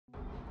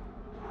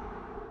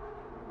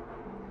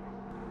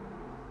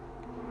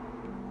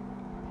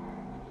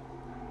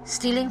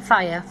stealing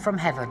fire from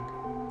heaven.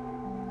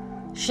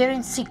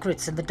 Sharing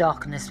secrets in the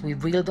darkness, we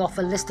reeled off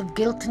a list of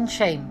guilt and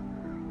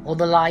shame. All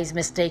the lies,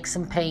 mistakes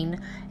and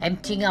pain,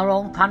 emptying our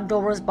own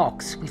Pandora's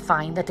box, we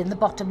find that in the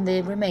bottom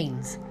there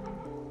remains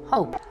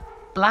hope.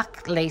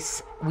 Black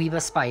lace weaver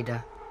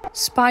spider.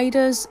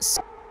 Spiders.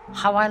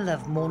 How I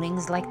love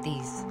mornings like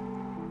these.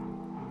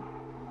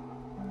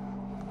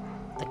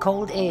 The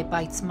cold air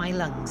bites my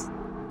lungs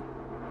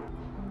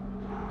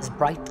as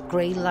bright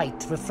grey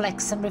light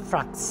reflects and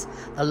refracts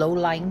the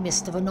low-lying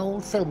mist of an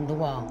old film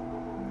noir.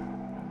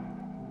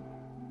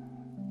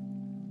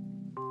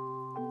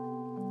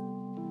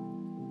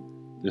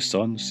 The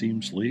sun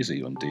seems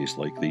lazy on days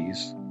like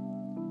these.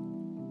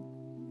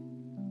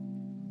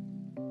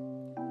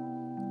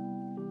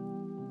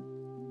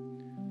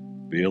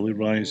 Barely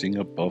rising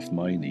above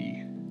my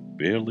knee,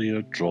 barely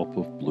a drop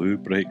of blue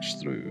breaks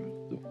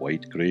through the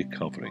white-grey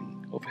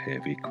covering of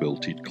heavy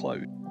quilted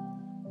cloud.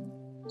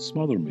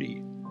 Smother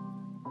me,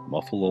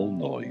 muffle all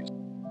noise,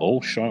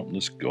 all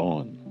sharpness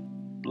gone,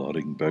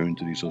 blurring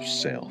boundaries of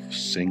self,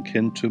 sink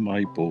into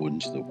my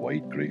bones the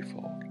white-grey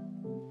fog.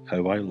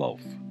 How I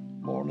love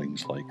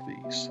mornings like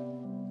these.